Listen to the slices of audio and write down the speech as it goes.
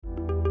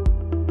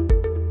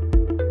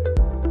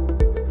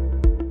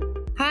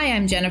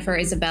I'm Jennifer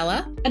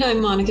Isabella. And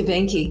I'm Monica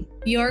Benke.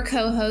 Your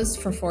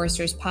co-host for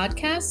Forrester's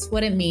podcast,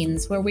 What It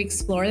Means, where we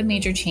explore the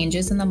major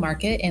changes in the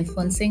market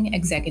influencing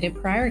executive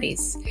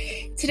priorities.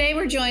 Today,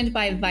 we're joined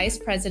by Vice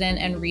President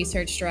and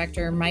Research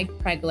Director Mike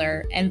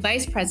Pregler and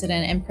Vice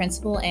President and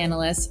Principal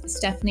Analyst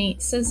Stephanie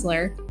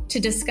Sissler to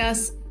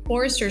discuss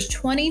Forrester's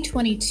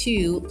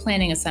 2022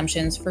 planning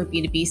assumptions for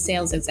B2B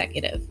sales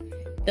executive.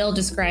 They'll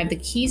describe the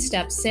key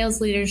steps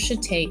sales leaders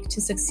should take to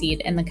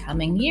succeed in the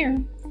coming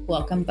year.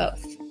 Welcome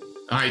both.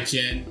 Hi,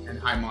 Jen, and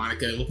hi,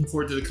 Monica. Looking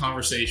forward to the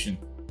conversation.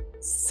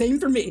 Same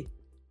for me.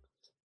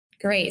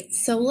 Great.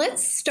 So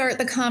let's start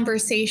the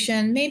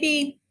conversation,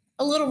 maybe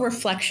a little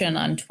reflection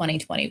on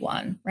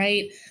 2021,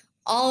 right?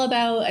 All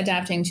about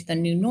adapting to the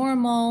new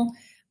normal,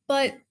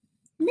 but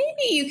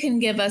maybe you can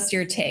give us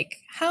your take.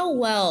 How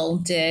well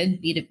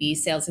did B2B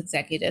sales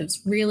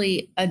executives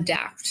really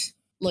adapt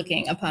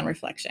looking upon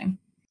reflection?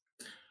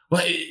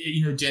 Well,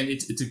 Jen,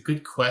 it's a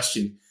good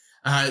question.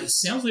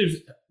 Sales leaders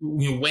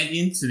went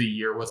into the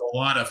year with a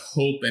lot of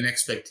hope and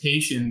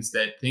expectations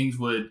that things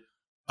would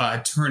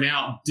turn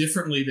out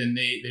differently than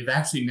they've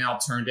actually now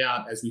turned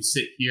out as we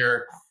sit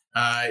here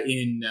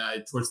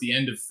towards the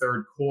end of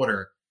third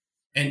quarter.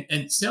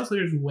 And sales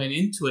leaders went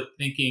into it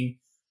thinking,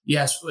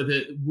 yes,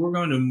 that we're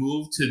going to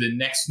move to the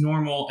next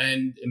normal,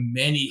 and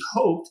many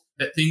hoped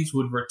that things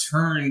would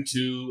return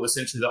to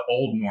essentially the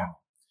old normal.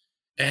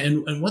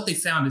 And what they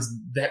found is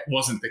that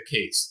wasn't the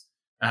case.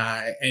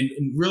 And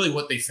really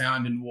what they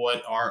found and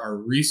what our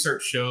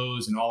research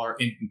shows and all our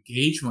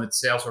engagement with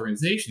sales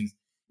organizations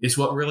is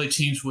what really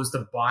changed was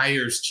the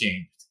buyers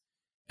changed.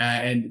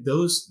 And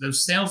those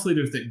sales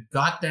leaders that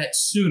got that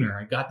sooner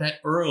and got that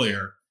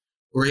earlier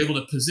were able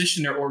to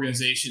position their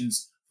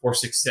organizations for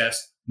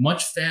success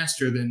much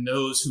faster than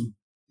those who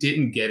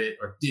didn't get it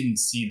or didn't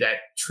see that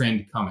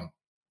trend coming.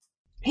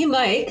 Hey,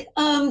 Mike,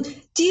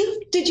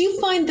 did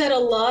you find that a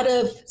lot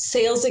of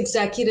sales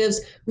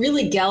executives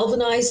really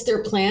galvanized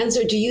their plans,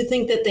 or do you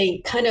think that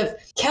they kind of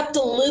kept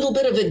a little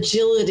bit of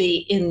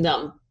agility in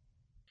them?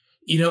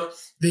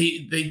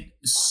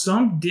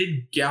 Some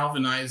did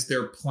galvanize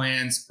their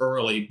plans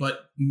early,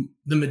 but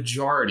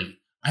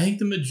I think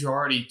the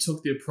majority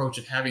took the approach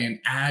of having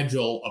an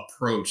agile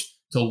approach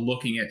to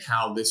looking at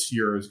how this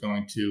year is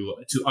going to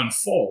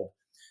unfold.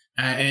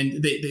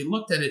 And they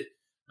looked at it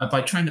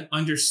by trying to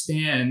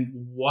understand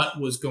what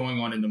was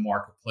going on in the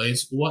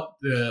marketplace, what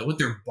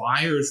their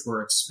buyers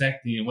were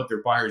expecting and what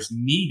their buyers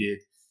needed.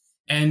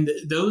 And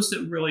those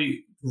that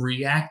really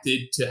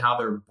reacted to how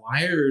their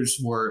buyers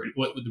were,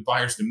 what the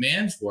buyers'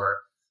 demands were,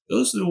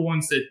 those are the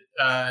ones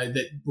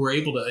that were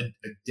able to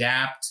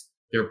adapt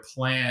their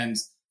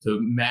plans to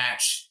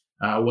match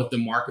what the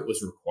market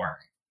was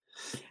requiring.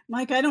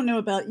 Mike, I don't know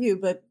about you,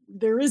 but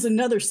there is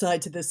another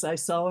side to this I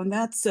saw, and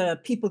that's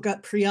people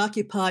got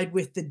preoccupied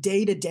with the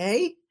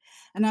day-to-day.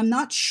 And I'm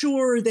not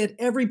sure that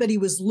everybody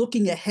was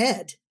looking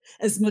ahead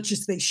as much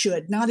as they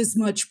should, not as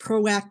much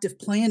proactive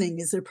planning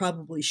as there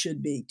probably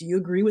should be. Do you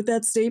agree with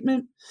that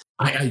statement?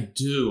 I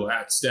do,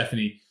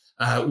 Stephanie.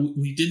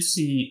 We did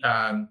see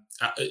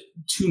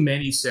too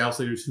many sales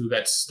leaders who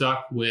got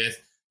stuck with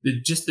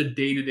just the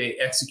day-to-day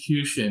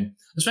execution,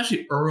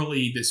 especially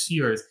early this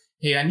year.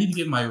 Hey, I need to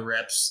give my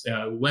reps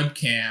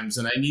webcams,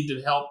 and I need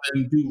to help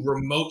them do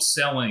remote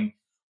selling.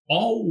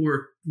 All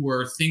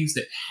were things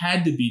that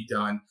had to be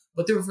done,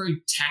 but they were very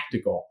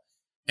tactical.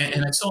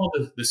 And I saw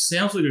the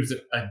sales leaders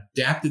that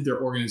adapted their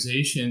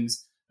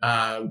organizations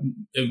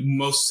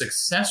most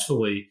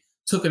successfully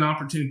took an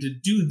opportunity to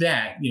do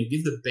that,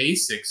 give the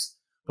basics,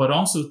 but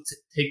also to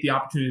take the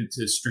opportunity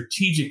to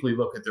strategically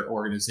look at their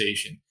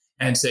organization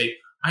and say,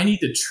 I need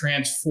to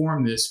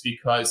transform this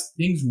because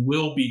things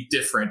will be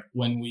different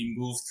when we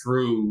move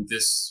through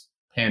this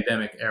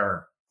pandemic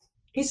era.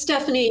 Hey,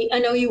 Stephanie, I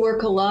know you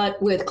work a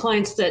lot with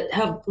clients that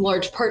have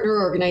large partner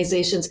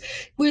organizations.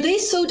 Were they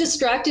so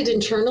distracted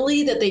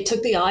internally that they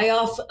took the eye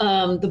off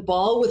the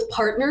ball with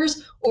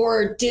partners,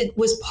 or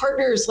was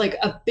partners like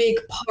a big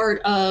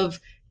part of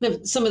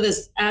some of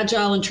this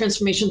agile and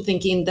transformation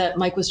thinking that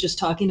Mike was just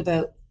talking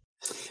about?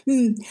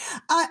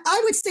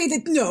 I would say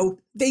that no,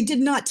 they did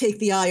not take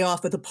the eye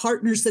off of the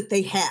partners that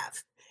they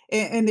have.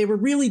 And they were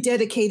really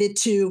dedicated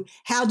to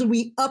how do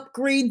we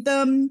upgrade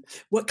them,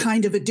 what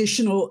kind of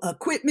additional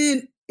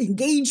equipment,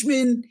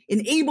 engagement,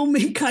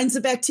 enablement kinds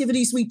of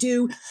activities we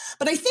do.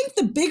 But I think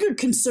the bigger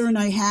concern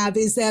I have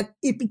is that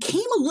it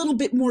became a little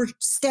bit more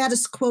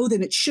status quo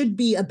than it should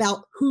be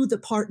about who the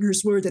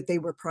partners were that they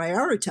were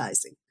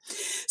prioritizing.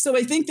 So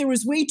I think there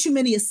was way too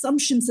many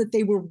assumptions that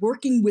they were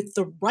working with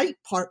the right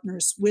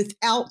partners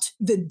without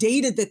the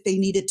data that they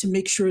needed to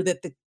make sure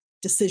that the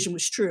decision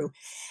was true.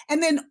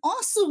 And then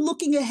also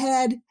looking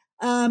ahead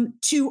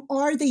to,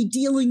 are they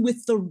dealing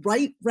with the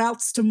right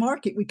routes to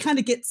market? We kind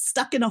of get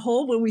stuck in a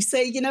hole where we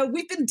say,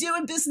 we've been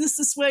doing business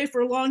this way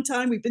for a long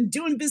time. We've been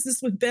doing business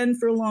with Ben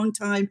for a long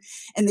time,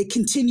 and they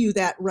continue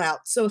that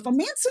route. So if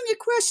I'm answering your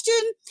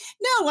question,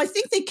 no, I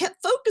think they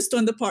kept focused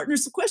on the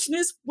partners. The question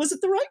is, was it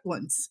the right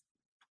ones?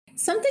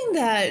 Something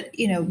that,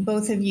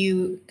 both of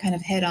you kind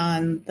of hit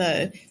on,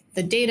 the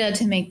data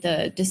to make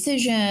the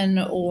decision,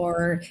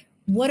 or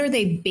what are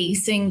they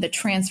basing the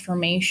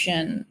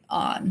transformation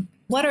on?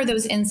 What are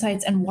those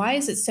insights, and why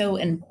is it so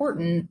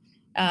important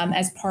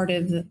as part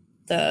of the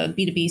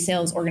B2B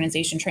sales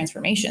organization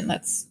transformation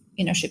that's,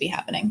 should be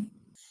happening?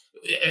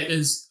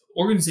 As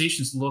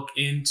organizations look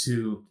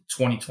into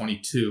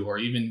 2022, or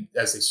even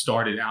as they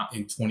started out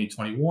in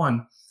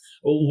 2021,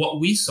 what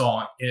we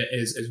saw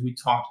is, as we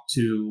talked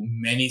to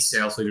many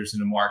sales leaders in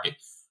the market,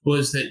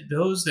 was that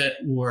those that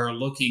were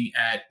looking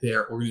at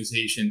their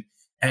organization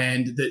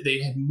and that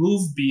they had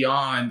moved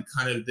beyond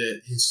kind of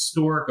the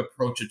historic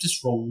approach of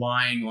just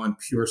relying on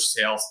pure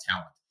sales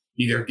talent,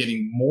 either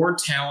getting more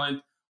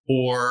talent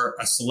or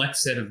a select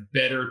set of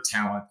better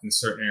talent in a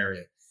certain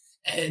area.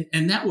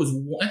 And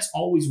that's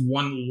always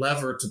one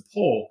lever to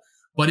pull,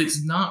 but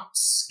it's not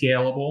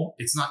scalable.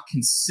 It's not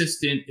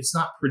consistent. It's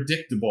not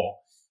predictable.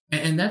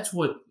 And that's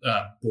what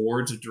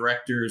boards of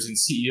directors and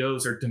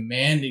CEOs are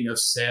demanding of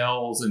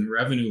sales and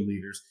revenue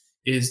leaders,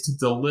 is to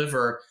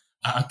deliver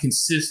a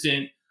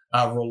consistent,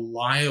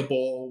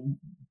 reliable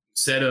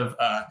set of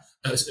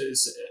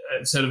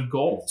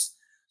goals.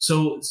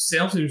 So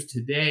sales leaders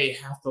today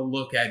have to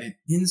look at an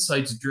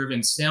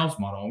insights-driven sales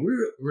model. And we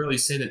really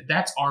say that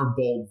that's our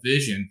bold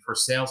vision for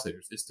sales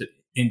leaders, is to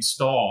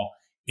install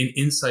an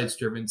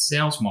insights-driven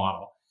sales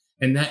model.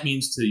 And that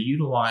means to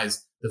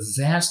utilize the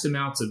vast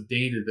amounts of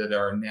data that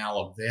are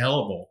now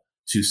available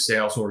to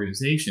sales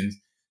organizations,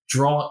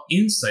 draw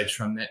insights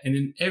from that, and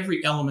in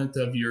every element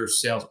of your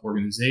sales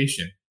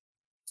organization,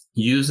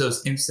 use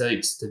those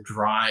insights to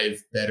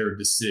drive better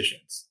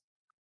decisions.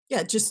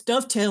 Yeah, just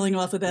dovetailing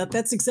off of that,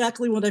 that's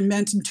exactly what I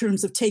meant in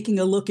terms of taking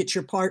a look at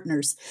your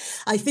partners.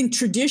 I think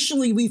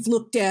traditionally we've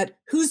looked at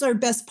who's our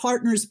best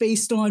partners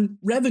based on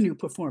revenue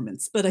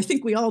performance. But I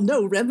think we all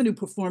know revenue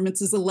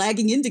performance is a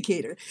lagging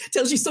indicator. It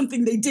tells you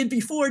something they did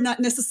before,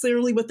 not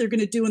necessarily what they're going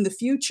to do in the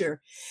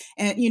future.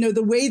 And,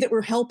 the way that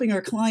we're helping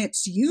our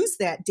clients use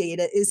that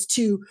data is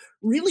to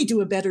really do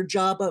a better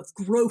job of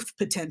growth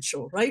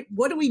potential, right?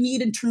 What do we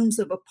need in terms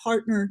of a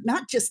partner,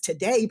 not just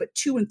today, but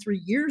 2 and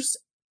 3 years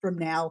from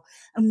now?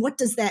 And what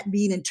does that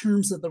mean in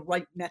terms of the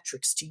right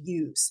metrics to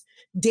use?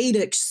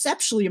 Data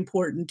exceptionally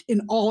important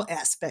in all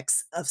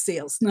aspects of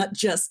sales, not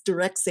just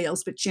direct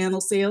sales, but channel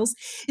sales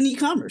and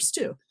e-commerce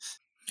too.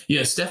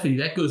 Yeah, Stephanie,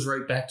 that goes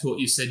right back to what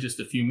you said just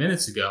a few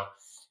minutes ago,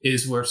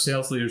 is where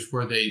sales leaders,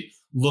 were they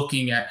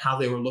looking at how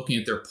they were looking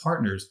at their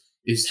partners,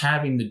 is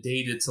having the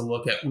data to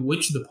look at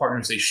which of the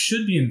partners they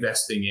should be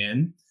investing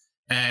in,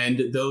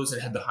 and those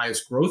that had the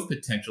highest growth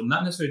potential,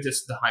 not necessarily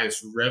just the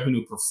highest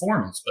revenue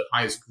performance, but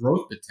highest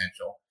growth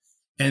potential,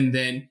 and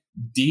then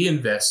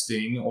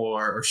de-investing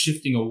or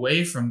shifting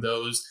away from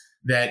those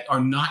that are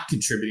not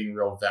contributing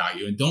real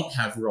value and don't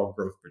have real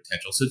growth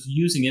potential. So it's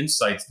using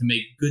insights to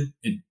make good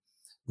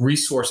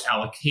resource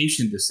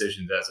allocation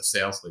decisions as a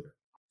sales leader.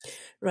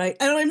 Right.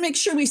 And I want to make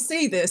sure we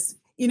say this.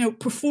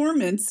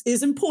 Performance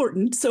is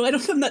important. So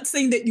I'm not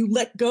saying that you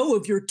let go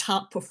of your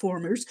top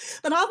performers,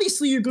 but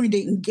obviously you're going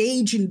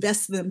to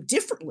invest them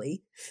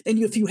differently than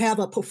if you have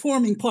a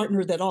performing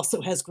partner that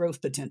also has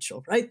growth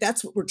potential, right?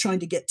 That's what we're trying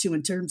to get to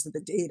in terms of the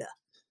data.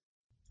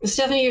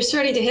 Stephanie, you're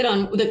starting to hit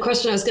on the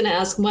question I was going to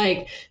ask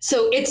Mike.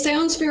 So it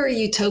sounds very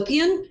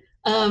utopian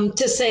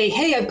to say,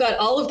 hey, I've got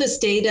all of this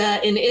data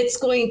and it's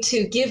going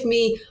to give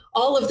me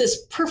all of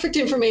this perfect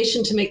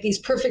information to make these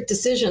perfect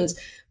decisions.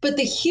 But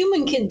the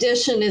human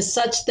condition is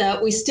such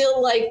that we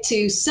still like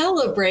to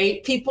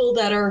celebrate people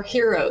that are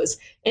heroes.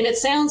 And it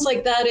sounds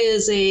like that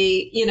is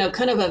a,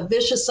 kind of a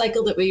vicious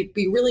cycle that would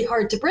be really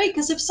hard to break.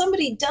 Because if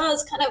somebody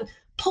does kind of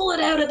pull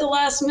it out at the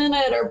last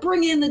minute or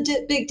bring in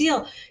the big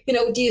deal,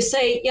 do you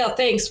say, yeah,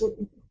 thanks,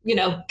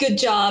 good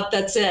job,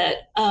 that's it.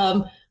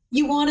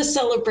 You want to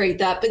celebrate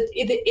that, but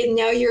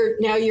now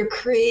you're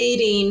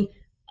creating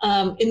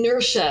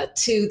inertia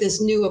to this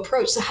new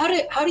approach. So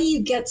how do you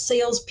get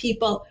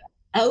salespeople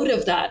out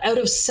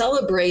of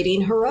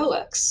celebrating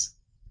heroics?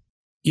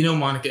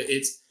 Monica,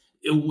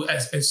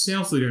 as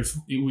sales leaders,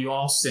 we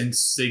all send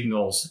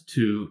signals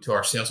to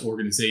our sales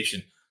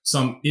organization,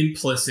 some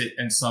implicit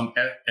and some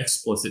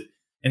explicit.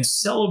 And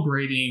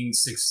celebrating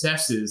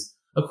successes,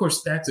 of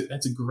course, that's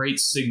a great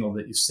signal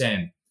that you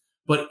send.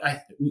 But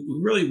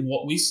really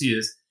what we see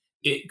is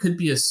it could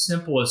be as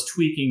simple as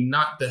tweaking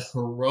not the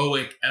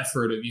heroic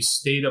effort of you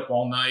stayed up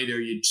all night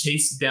or you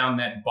chased down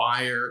that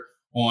buyer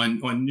on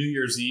New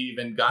Year's Eve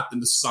and got them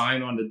to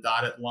sign on the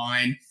dotted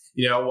line,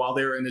 while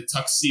they were in a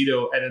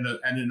tuxedo at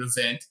an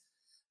event.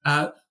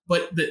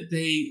 But that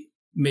they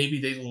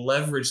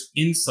leveraged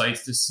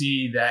insights to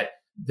see that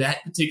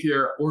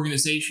particular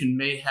organization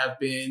may have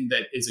been,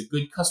 that is a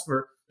good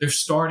customer. They're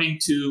starting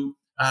to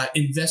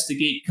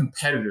investigate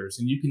competitors.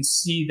 And you can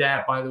see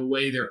that by the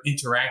way they're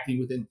interacting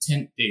with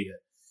intent data.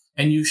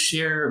 And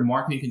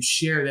marketing can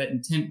share that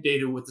intent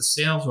data with the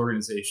sales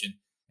organization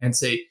and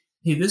say,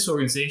 hey, this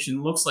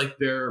organization looks like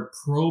they're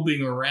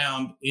probing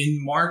around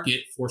in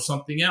market for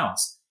something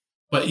else.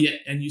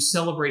 And you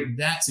celebrate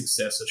that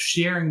success of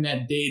sharing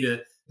that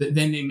data that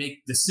then they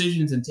make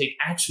decisions and take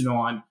action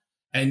on.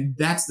 And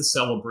that's the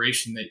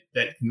celebration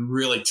that can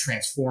really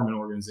transform an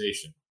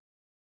organization.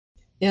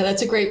 Yeah,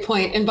 that's a great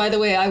point. And by the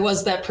way, I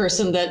was that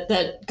person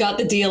that got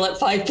the deal at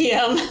 5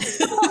 p.m.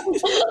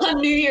 on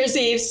New Year's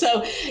Eve.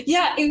 So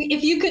yeah,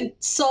 if you could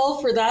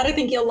solve for that, I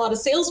think a lot of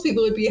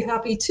salespeople would be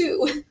happy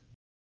too.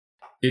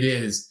 It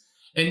is.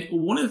 And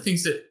one of the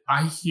things that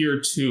I hear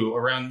too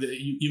around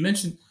you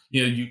mentioned,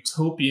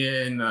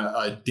 utopian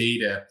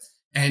data.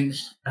 And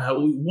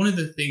one of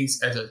the things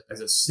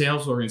as a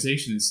sales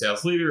organization and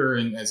sales leader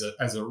and as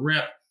a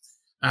rep,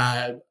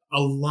 a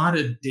lot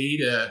of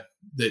data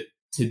that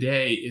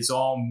today is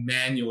still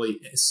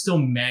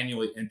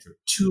manually entered.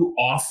 Too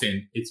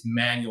often it's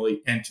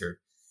manually entered.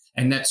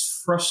 And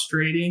that's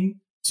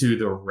frustrating to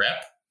the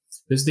rep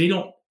because they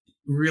don't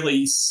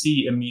really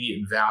see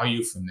immediate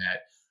value from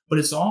that. But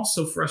it's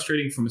also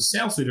frustrating from a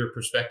sales leader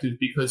perspective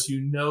because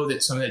you know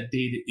that some of that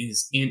data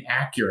is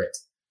inaccurate.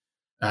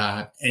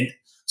 And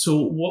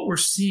so what we're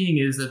seeing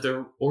is that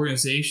the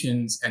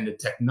organizations and the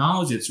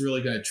technology that's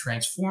really going to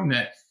transform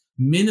that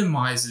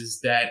minimizes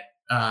that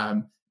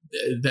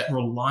that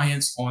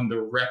reliance on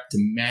the rep to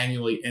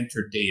manually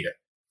enter data.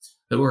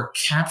 That we're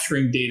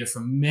capturing data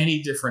from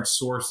many different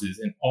sources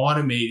and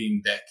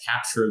automating that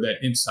capture of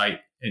that insight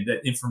and that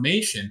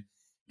information.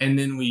 And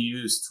then we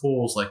use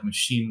tools like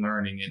machine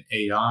learning and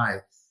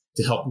AI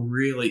to help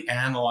really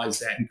analyze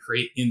that and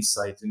create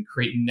insights and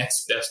create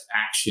next best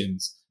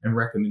actions and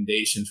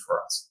recommendations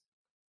for us.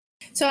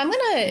 So I'm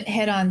going to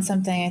hit on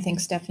something I think,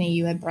 Stephanie,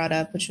 you had brought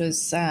up, which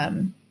was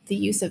the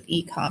use of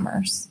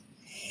e-commerce.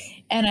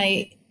 And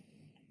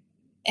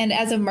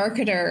as a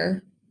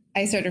marketer,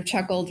 I sort of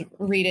chuckled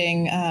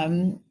reading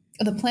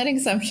the planning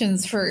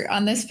assumptions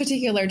on this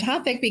particular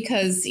topic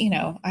because,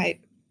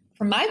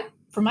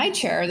 from my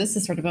chair, this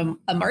is sort of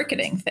a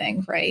marketing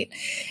thing, right?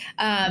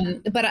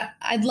 But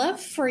I'd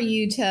love for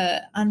you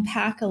to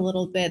unpack a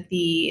little bit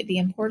the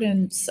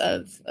importance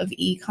of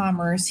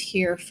e-commerce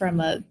here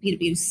from a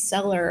B2B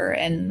seller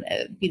and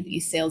a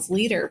B2B sales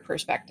leader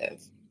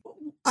perspective.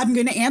 I'm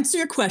going to answer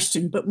your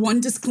question, but one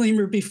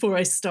disclaimer before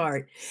I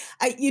start.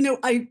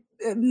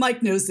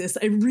 Mike knows this.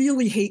 I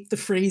really hate the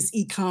phrase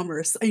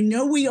e-commerce. I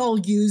know we all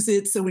use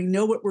it, so we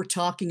know what we're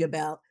talking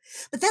about.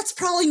 But that's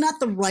probably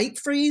not the right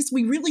phrase.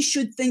 We really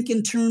should think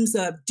in terms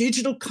of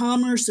digital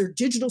commerce or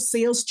digital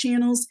sales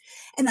channels.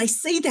 And I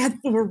say that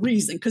for a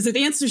reason, because it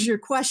answers your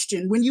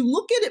question. When you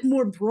look at it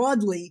more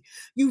broadly,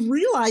 you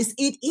realize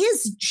it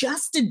is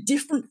just a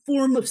different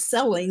form of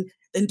selling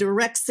than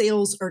direct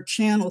sales or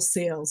channel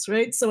sales,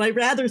 right? So I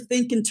rather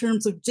think in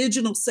terms of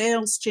digital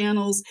sales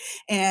channels,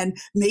 and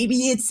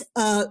maybe it's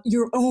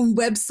your own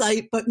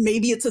website, but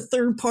maybe it's a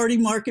third-party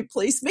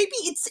marketplace. Maybe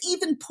it's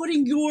even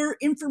putting your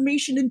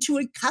information into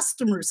a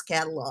customer's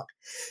catalog.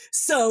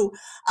 So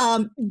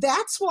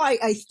that's why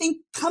I think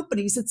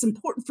companies, it's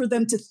important for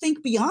them to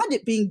think beyond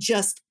it being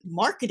just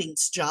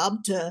marketing's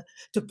job to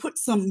put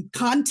some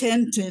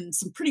content and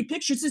some pretty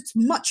pictures. It's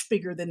much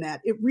bigger than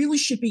that. It really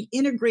should be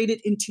integrated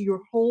into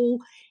your whole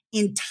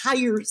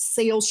entire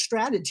sales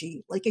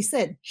strategy. Like I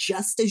said,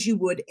 just as you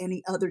would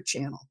any other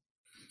channel.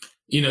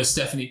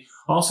 Stephanie,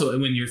 also,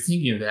 when you're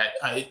thinking of that,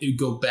 I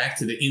go back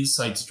to the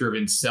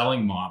insights-driven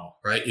selling model,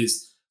 right?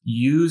 Is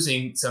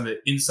using some of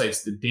the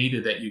insights, the data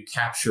that you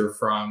capture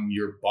from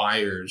your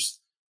buyers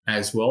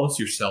as well as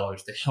your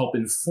sellers to help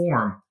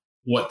inform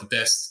what the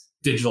best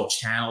digital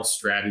channel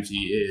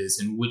strategy is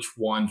and which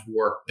ones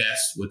work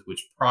best with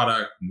which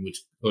product and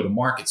which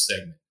go-to-market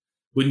segment.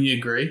 Wouldn't you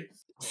agree?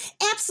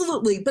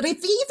 Absolutely. But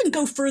if you even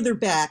go further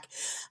back,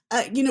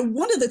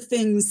 one of the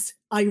things,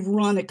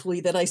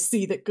 ironically, that I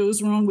see that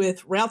goes wrong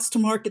with routes to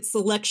market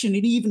selection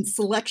and even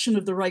selection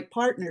of the right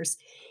partners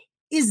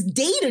is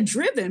data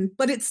driven,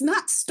 but it's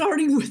not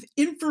starting with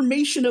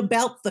information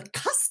about the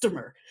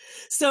customer.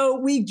 So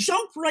we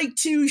jump right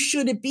to,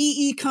 should it be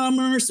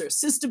e-commerce or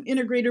system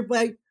integrator?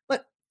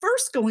 But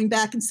first going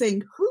back and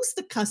saying, who's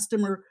the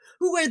customer?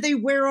 Who are they?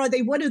 Where are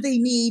they? What do they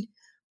need?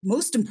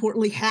 Most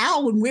importantly,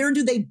 how and where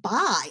do they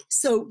buy?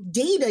 So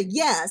data,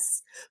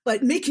 yes,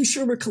 but making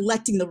sure we're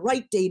collecting the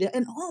right data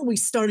and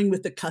always starting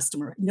with the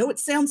customer. I know it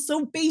sounds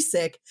so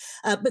basic,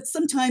 but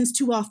sometimes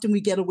too often we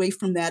get away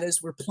from that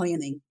as we're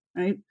planning.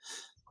 Right.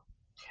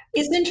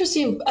 It's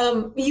interesting.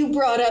 You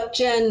brought up,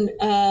 Jen,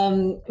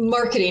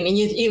 marketing, and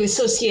you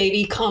associate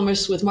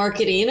e-commerce with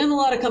marketing. And in a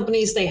lot of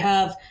companies, they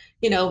have,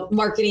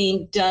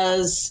 marketing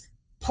does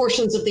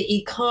portions of the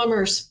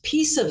e-commerce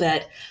piece of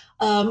it.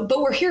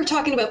 But we're here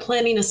talking about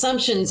planning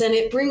assumptions, and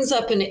it brings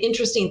up an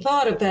interesting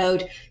thought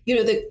about,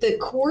 the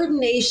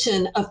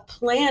coordination of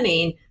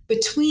planning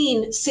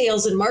between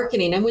sales and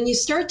marketing. And when you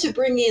start to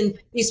bring in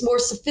these more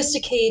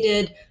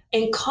sophisticated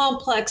and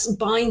complex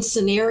buying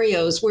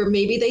scenarios where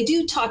maybe they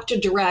do talk to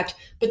direct,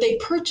 but they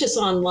purchase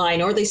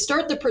online, or they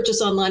start the purchase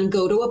online,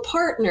 go to a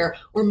partner,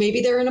 or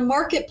maybe they're in a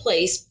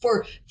marketplace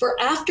for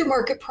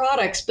aftermarket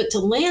products, but to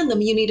land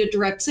them, you need a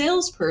direct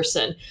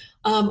salesperson.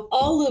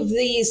 All of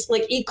these,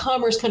 like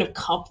e-commerce, kind of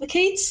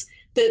complicates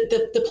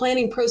the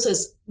planning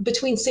process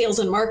between sales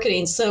and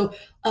marketing. So,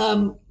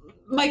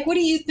 Mike, what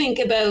do you think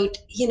about,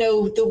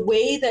 the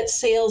way that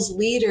sales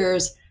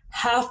leaders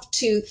have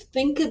to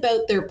think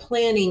about their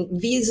planning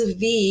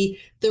vis-a-vis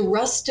the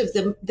rest of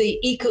the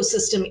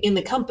ecosystem in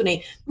the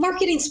company,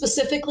 marketing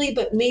specifically,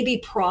 but maybe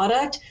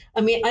product.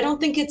 I mean, I don't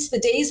think it's the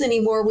days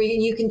anymore where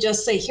you can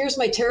just say, here's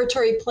my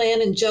territory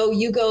plan, and Joe,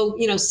 you go,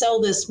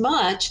 sell this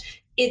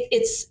much.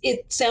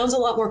 It sounds a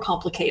lot more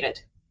complicated.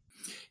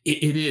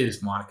 It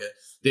is, Monica.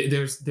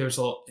 There's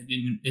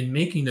in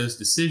making those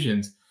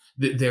decisions,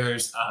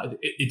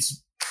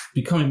 it's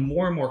becoming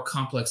more and more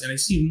complex, and I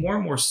see more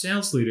and more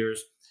sales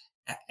leaders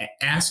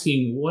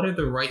asking, what are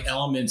the right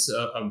elements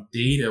of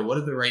data? What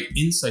are the right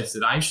insights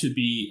that I should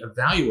be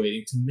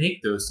evaluating to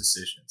make those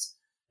decisions?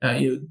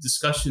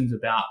 Discussions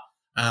about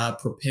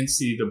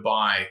propensity to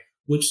buy,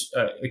 which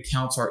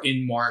accounts are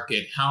in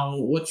market,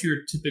 what's your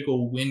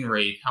typical win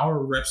rate, how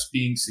are reps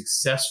being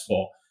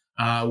successful,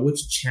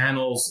 which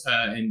channels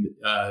and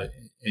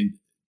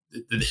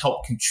that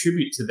help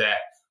contribute to that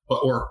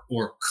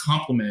or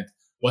complement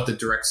what the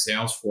direct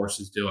sales force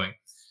is doing.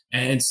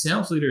 And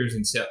sales leaders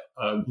and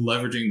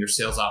leveraging their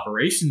sales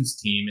operations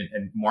team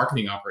and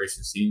marketing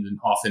operations teams, and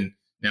often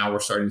now we're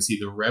starting to see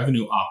the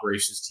revenue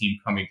operations team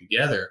coming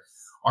together,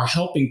 are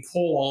helping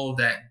pull all of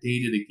that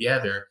data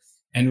together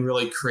and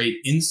really create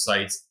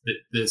insights that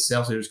the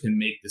sales leaders can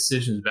make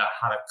decisions about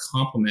how to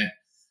complement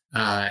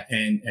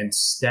and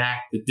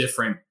stack the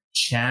different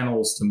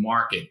channels to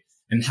market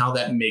and how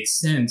that makes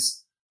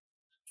sense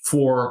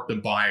for the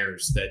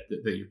buyers that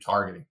you're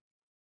targeting.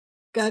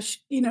 Gosh,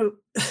 you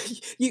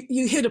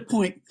hit a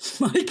point,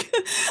 Mike,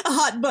 a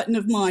hot button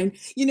of mine.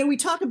 We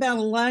talk about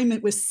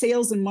alignment with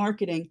sales and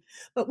marketing,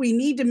 but we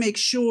need to make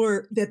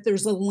sure that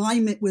there's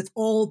alignment with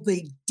all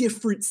the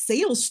different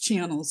sales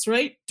channels,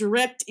 right?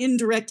 Direct,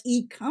 indirect,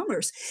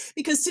 e-commerce,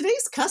 because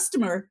today's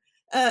customer,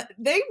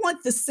 they want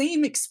the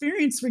same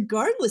experience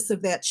regardless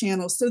of that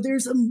channel. So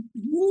there's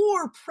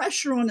more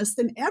pressure on us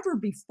than ever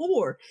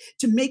before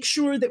to make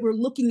sure that we're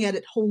looking at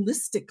it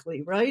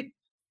holistically, right?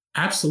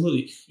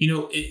 Absolutely.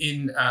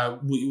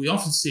 We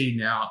often see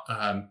now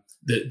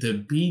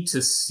the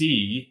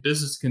B2C,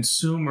 business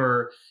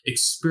consumer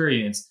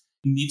experience,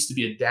 needs to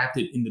be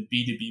adapted in the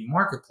B2B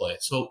marketplace.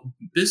 So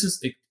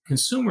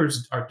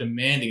consumers are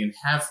demanding, and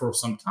have for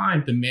some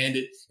time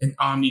demanded, an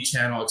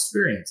omni-channel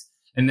experience.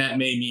 And that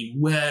may mean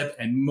web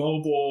and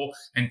mobile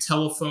and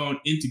telephone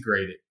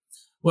integrated.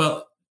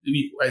 Well,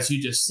 as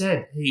you just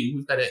said, hey,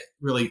 we've got to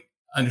really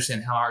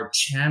understand how our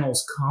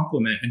channels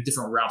complement and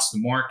different routes to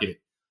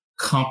market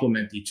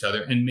complement each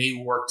other and may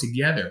work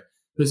together,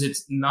 because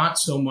it's not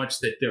so much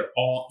that they're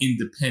all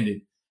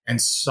independent and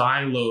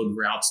siloed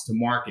routes to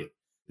market.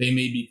 They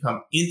may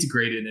become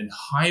integrated and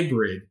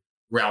hybrid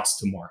routes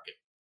to market.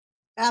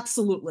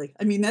 Absolutely.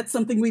 I mean, that's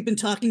something we've been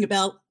talking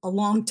about a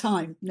long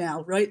time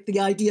now, right? The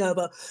idea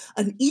of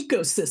an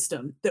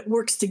ecosystem that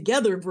works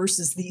together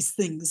versus these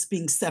things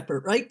being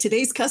separate, right?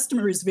 Today's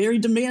customer is very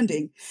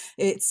demanding.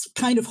 It's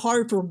kind of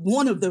hard for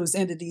one of those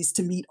entities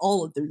to meet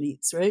all of their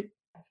needs, right?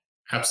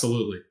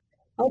 Absolutely.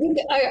 I think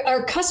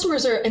our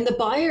customers and the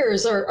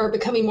buyers are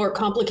becoming more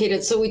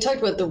complicated. So we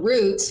talked about the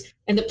routes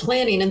and the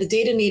planning and the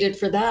data needed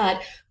for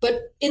that.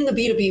 But in the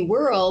B2B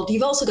world,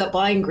 you've also got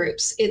buying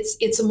groups.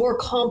 It's a more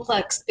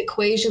complex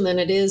equation than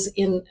it is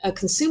in a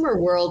consumer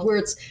world, where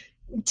it's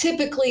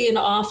typically and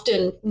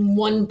often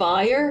one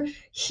buyer.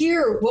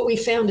 Here, what we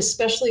found,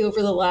 especially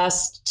over the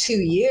last 2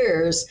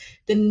 years,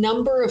 the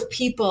number of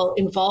people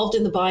involved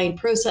in the buying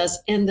process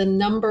and the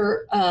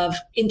number of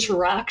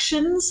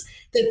interactions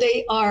that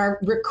they are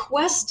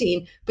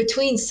requesting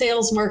between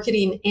sales,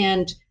 marketing,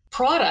 and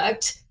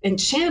product and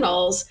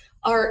channels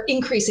are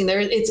increasing.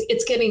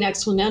 It's getting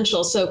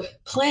exponential. So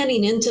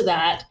planning into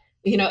that,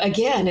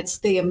 again, it's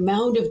the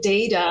amount of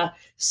data.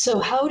 So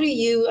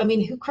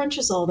who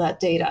crunches all that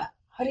data?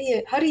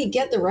 How do you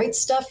get the right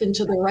stuff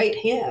into the right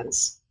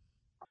hands?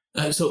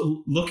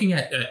 So looking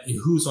at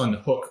who's on the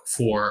hook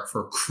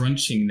for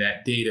crunching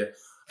that data,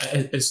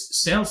 as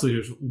sales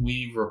leaders,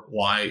 we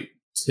rely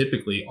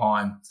typically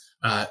on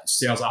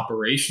sales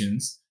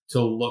operations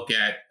to look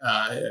at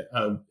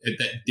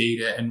that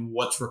data and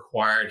what's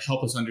required,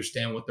 help us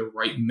understand what the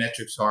right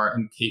metrics are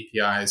and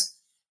KPIs,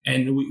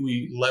 and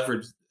we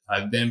leverage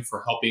them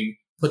for helping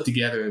put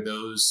together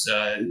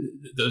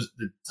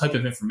the type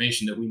of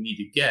information that we need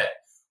to get.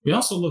 We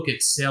also look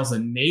at sales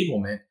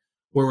enablement,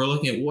 where we're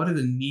looking at what are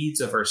the needs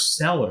of our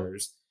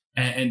sellers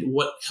and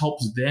what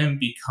helps them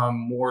become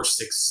more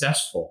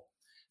successful.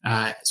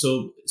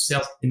 So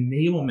sales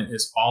enablement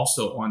is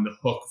also on the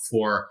hook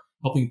for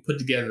helping put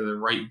together the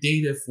right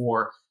data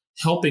for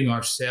helping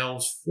our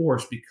sales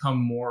force become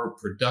more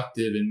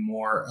productive and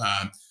more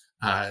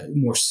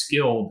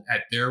skilled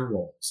at their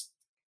roles.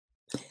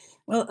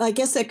 Well, I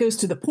guess that goes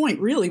to the point,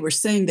 really. We're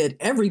saying that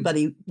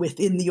everybody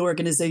within the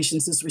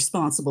organizations is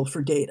responsible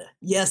for data.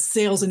 Yes,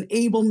 sales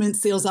enablement,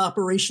 sales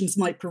operations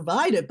might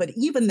provide it, but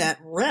even that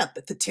rep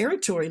at the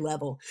territory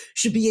level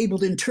should be able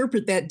to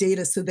interpret that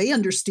data so they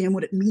understand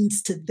what it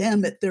means to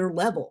them at their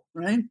level,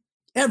 right?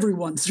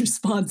 Everyone's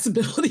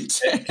responsibility.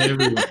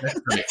 Everyone,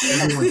 that's right.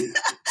 Everyone.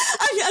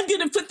 I'm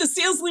going to put the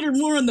sales leader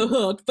more on the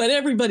hook, but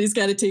everybody's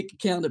got to take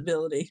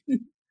accountability.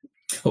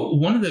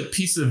 One of the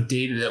pieces of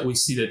data that we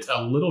see that's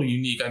a little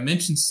unique, I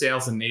mentioned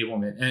sales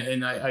enablement,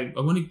 and I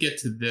want to get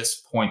to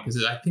this point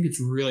because I think it's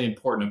really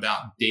important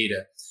about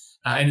data.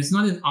 And it's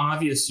not an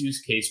obvious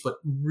use case, but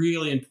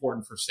really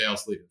important for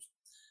sales leaders.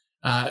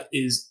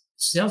 Is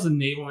sales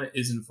enablement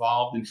is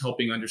involved in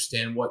helping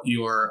understand what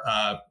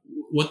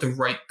the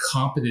right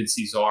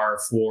competencies are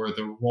for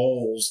the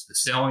roles, the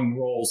selling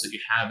roles that you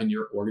have in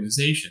your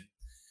organization.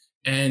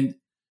 And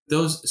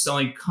those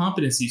selling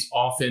competencies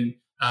often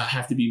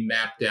have to be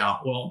mapped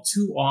out. Well,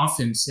 too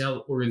often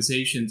sales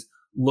organizations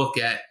look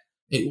at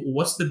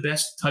what's the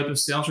best type of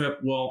sales rep?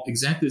 Well,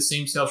 exactly the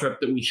same sales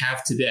rep that we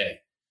have today.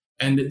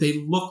 And that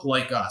they look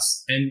like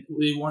us. And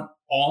they want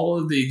all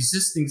of the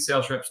existing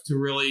sales reps to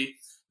really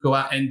go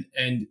out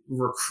and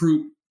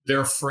recruit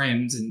their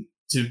friends and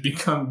to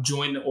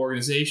join the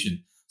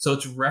organization. So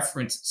it's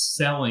reference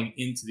selling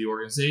into the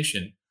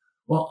organization.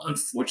 Well,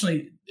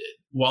 unfortunately,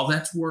 while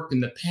that's worked in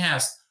the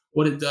past,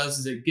 what it does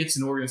is it gets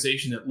an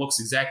organization that looks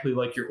exactly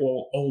like your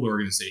old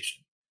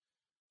organization.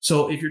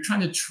 So if you're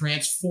trying to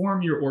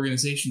transform your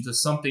organization to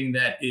something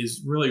that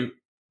is really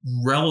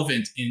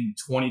relevant in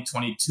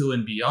 2022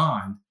 and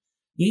beyond,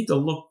 you need to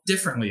look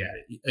differently at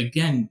it.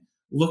 Again,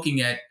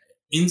 looking at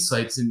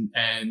insights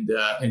and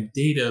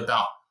data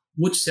about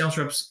which sales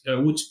reps,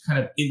 which kind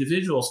of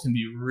individuals can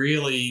be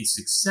really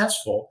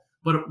successful,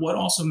 but what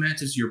also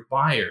matches your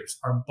buyers.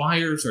 Our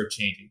buyers are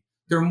changing.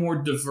 They're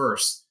more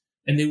diverse,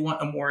 and they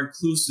want a more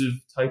inclusive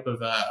type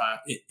of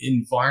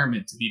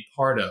environment to be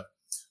part of.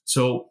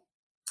 So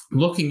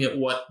looking at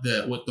what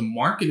the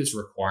market is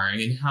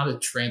requiring and how to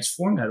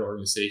transform that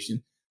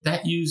organization,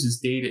 that uses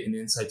data and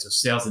insights of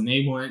sales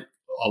enablement,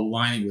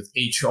 aligning with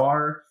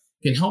HR,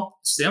 can help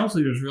sales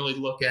leaders really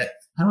look at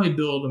how do I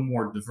build a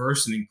more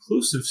diverse and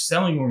inclusive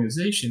selling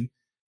organization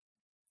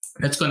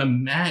that's going to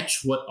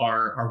match what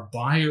our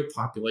buyer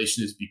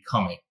population is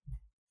becoming.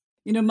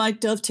 Mike,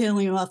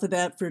 dovetailing off of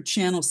that for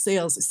channel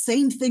sales, the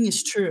same thing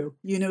is true.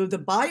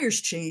 The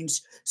buyers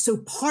changed, so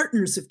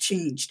partners have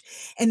changed.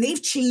 And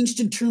they've changed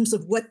in terms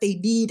of what they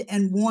need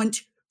and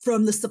want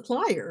from the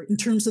supplier in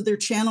terms of their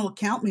channel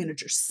account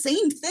manager.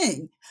 Same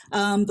thing.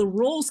 The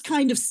roles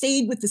kind of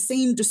stayed with the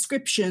same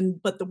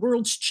description, but the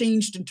world's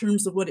changed in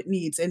terms of what it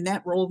needs. And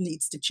that role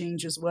needs to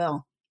change as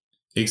well.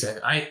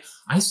 Exactly.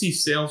 I see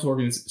sales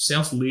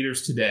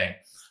leaders today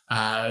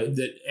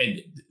that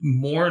and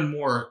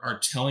more are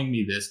telling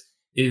me this,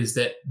 is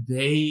that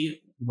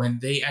when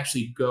they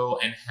actually go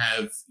and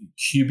have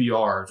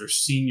QBRs or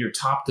senior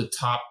top to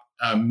top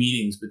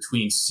meetings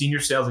between senior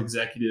sales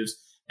executives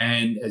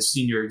and as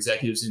senior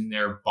executives in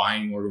their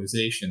buying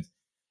organizations,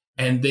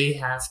 and they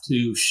have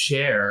to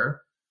share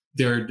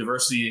their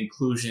diversity and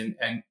inclusion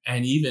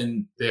and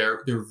even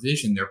their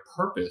vision, their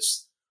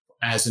purpose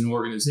as an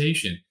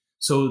organization.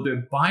 So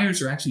the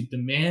buyers are actually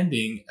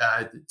demanding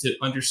to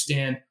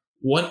understand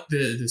what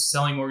the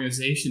selling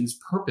organization's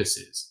purpose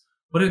is.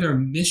 What are their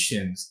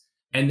missions?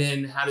 And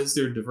then how does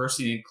their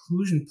diversity and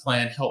inclusion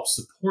plan help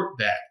support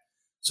that?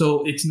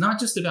 So it's not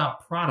just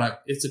about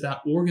product, it's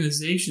about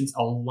organizations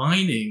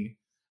aligning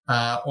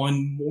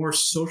on more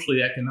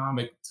socially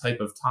economic type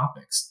of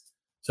topics.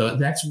 So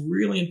that's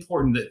really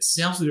important that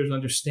sales leaders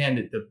understand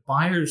that the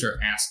buyers are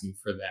asking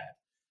for that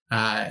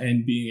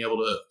and being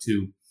able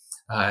to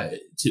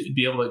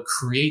be able to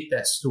create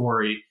that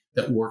story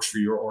that works for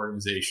your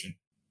organization.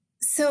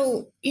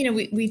 So,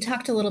 we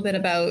talked a little bit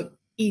about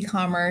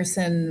e-commerce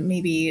and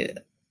maybe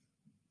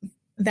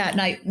that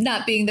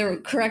not being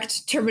the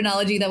correct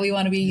terminology that we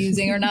want to be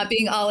using or not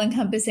being all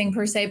encompassing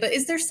per se, but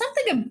is there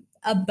something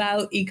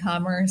about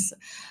e-commerce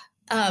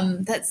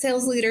that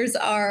sales leaders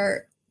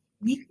are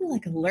maybe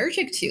like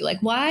allergic to? Like,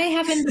 why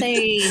haven't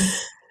they,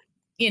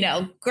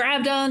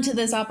 grabbed onto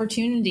this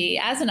opportunity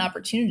as an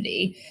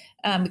opportunity?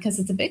 Because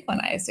it's a big one,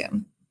 I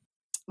assume.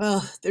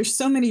 Well, there's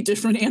so many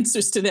different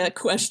answers to that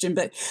question,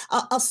 but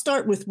I'll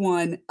start with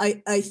one.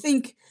 I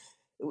think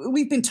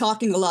we've been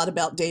talking a lot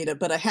about data,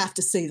 but I have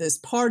to say this.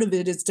 Part of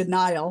it is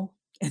denial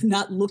and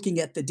not looking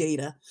at the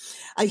data.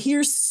 I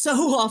hear so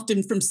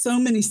often from so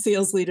many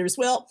sales leaders,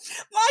 well,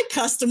 my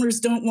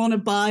customers don't want to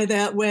buy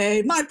that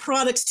way. My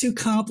product's too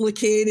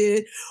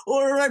complicated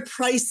or our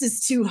price is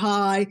too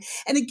high.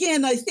 And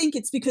again, I think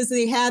it's because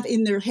they have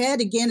in their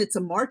head, again, it's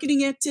a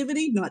marketing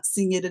activity, not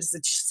seeing it as a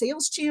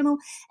sales channel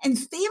and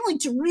failing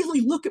to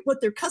really look at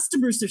what their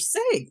customers are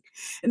saying.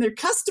 And their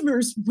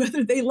customers,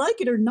 whether they like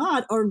it or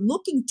not, are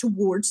looking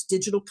towards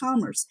digital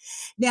commerce.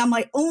 Now,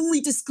 my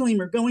only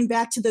disclaimer, going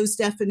back to those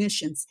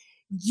definitions,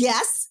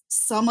 yes,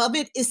 some of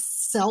it is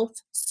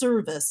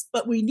self-service,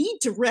 but we need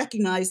to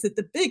recognize that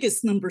the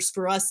biggest numbers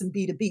for us in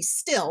B2B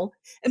still,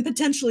 and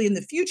potentially in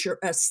the future,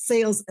 are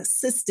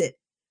sales-assisted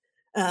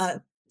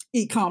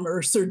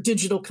e-commerce or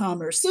digital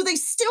commerce. So they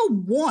still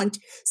want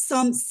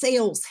some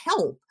sales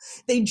help.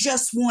 They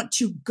just want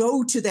to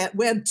go to that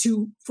web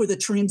for the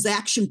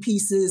transaction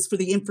pieces, for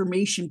the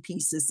information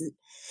pieces.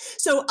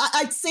 So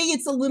I'd say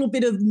it's a little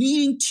bit of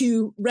needing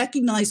to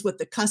recognize what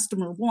the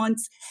customer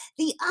wants.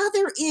 The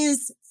other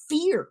is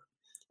fear.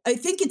 I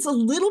think it's a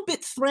little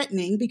bit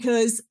threatening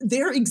because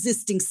their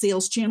existing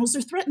sales channels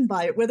are threatened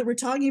by it. Whether we're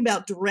talking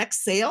about direct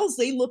sales,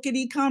 they look at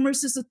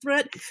e-commerce as a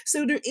threat.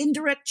 So do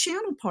indirect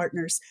channel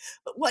partners.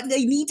 But what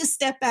they need to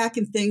step back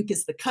and think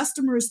is the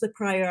customer is the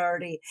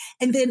priority.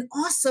 And then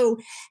also,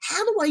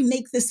 how do I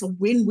make this a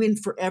win-win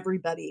for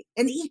everybody?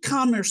 And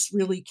e-commerce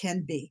really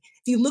can be.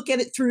 If you look at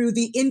it through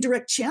the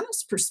indirect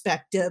channels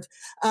perspective,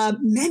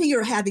 many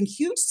are having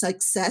huge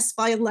success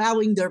by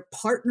allowing their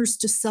partners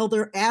to sell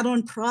their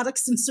add-on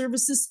products and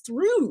services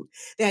through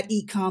that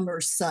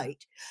e-commerce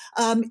site.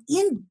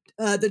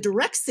 The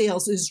direct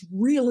sales is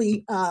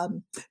really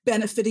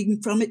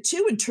benefiting from it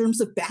too, in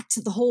terms of back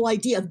to the whole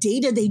idea of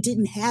data they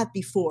didn't have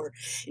before,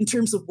 in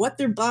terms of what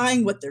they're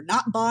buying, what they're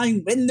not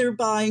buying, when they're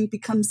buying,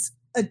 becomes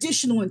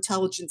additional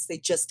intelligence they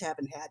just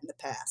haven't had in the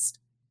past.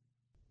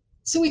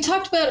 So we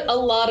talked about a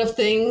lot of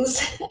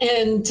things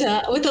and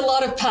with a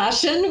lot of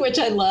passion, which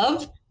I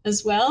love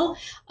as well.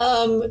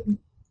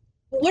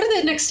 What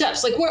are the next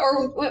steps?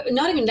 Or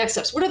not even next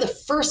steps. What are the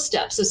first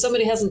steps if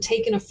somebody hasn't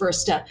taken a first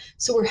step?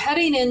 So we're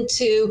heading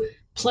into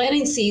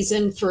planning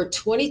season for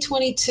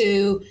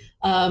 2022.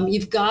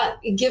 You've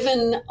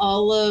given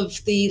all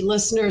of the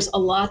listeners a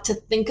lot to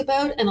think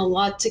about and a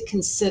lot to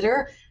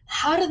consider.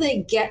 How do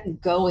they get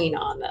going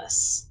on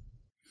this?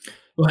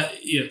 Well,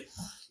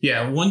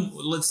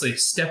 let's say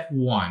step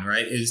one,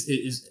 right,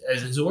 is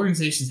as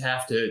organizations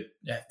have to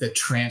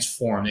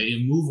transform.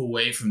 They move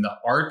away from the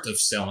art of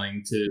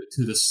selling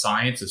to the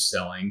science of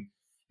selling,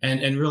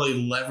 and really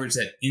leverage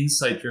that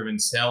insight-driven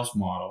sales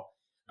model.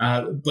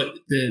 But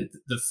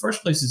the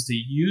first place is to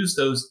use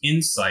those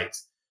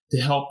insights to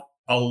help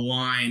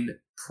align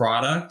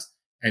product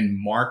and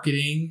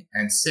marketing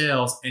and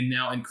sales, and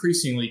now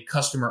increasingly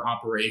customer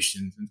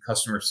operations and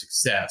customer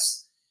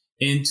success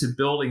into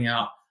building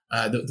out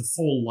the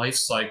full life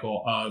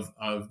cycle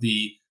of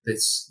the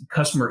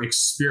customer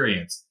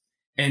experience.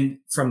 And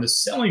from the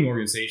selling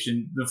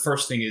organization, the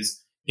first thing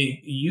is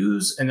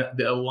use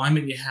the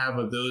alignment you have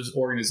of those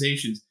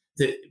organizations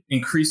to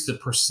increase the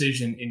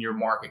precision in your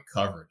market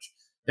coverage.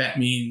 That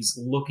means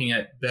looking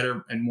at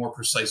better and more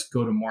precise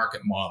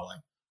go-to-market modeling,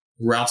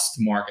 routes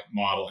to market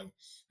modeling,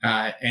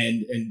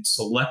 and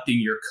selecting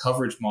your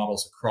coverage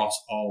models across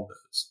all of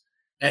those.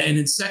 And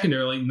then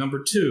secondarily,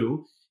 number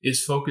two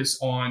is focus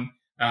on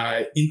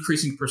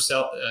increasing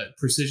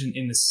precision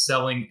in the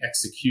selling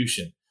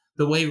execution.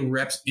 The way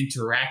reps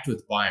interact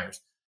with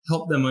buyers,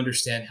 help them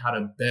understand how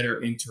to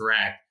better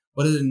interact.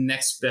 What are the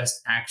next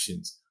best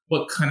actions?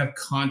 What kind of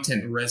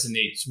content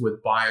resonates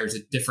with buyers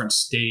at different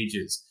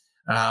stages?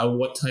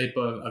 What type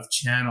of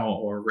channel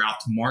or route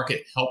to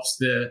market helps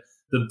the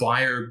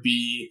buyer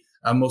be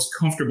most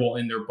comfortable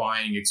in their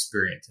buying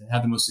experience and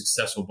have the most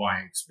successful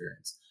buying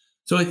experience?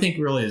 So I think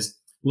really is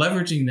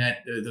leveraging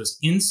those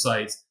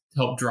insights to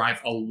help drive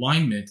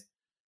alignment.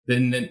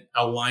 Then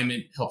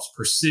alignment helps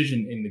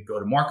precision in the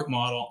go-to-market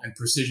model and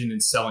precision in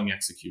selling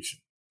execution.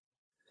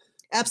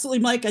 Absolutely,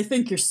 Mike. I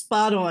think you're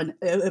spot on.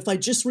 If I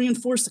just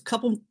reinforce a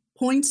couple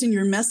points in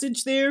your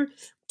message there,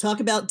 talk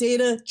about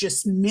data,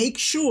 just make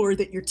sure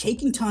that you're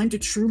taking time to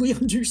truly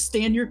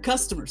understand your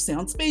customer.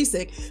 Sounds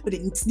basic, but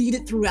it's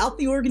needed throughout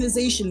the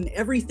organization.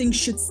 Everything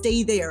should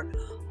stay there.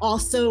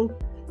 Also,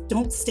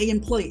 don't stay in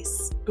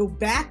place. Go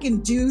back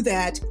and do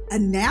that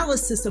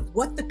analysis of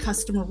what the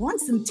customer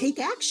wants and take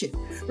action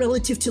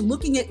relative to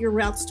looking at your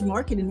routes to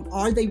market, and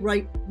are they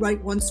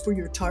right ones for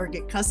your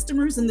target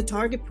customers and the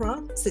target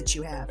products that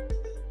you have.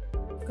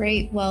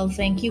 Great. Well,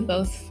 thank you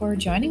both for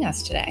joining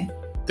us today.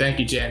 Thank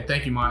you, Jen.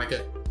 Thank you,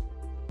 Monica.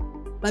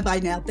 Bye-bye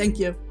now. Thank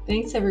you.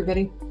 Thanks,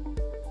 everybody.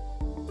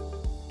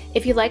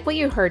 If you like what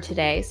you heard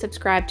today,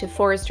 subscribe to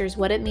Forrester's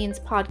What It Means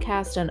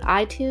podcast on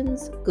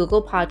iTunes,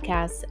 Google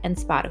Podcasts, and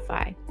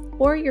Spotify,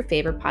 or your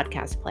favorite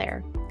podcast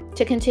player.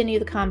 To continue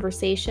the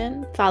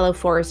conversation, follow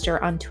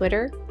Forrester on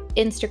Twitter,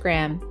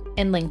 Instagram,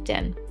 and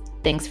LinkedIn.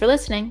 Thanks for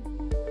listening.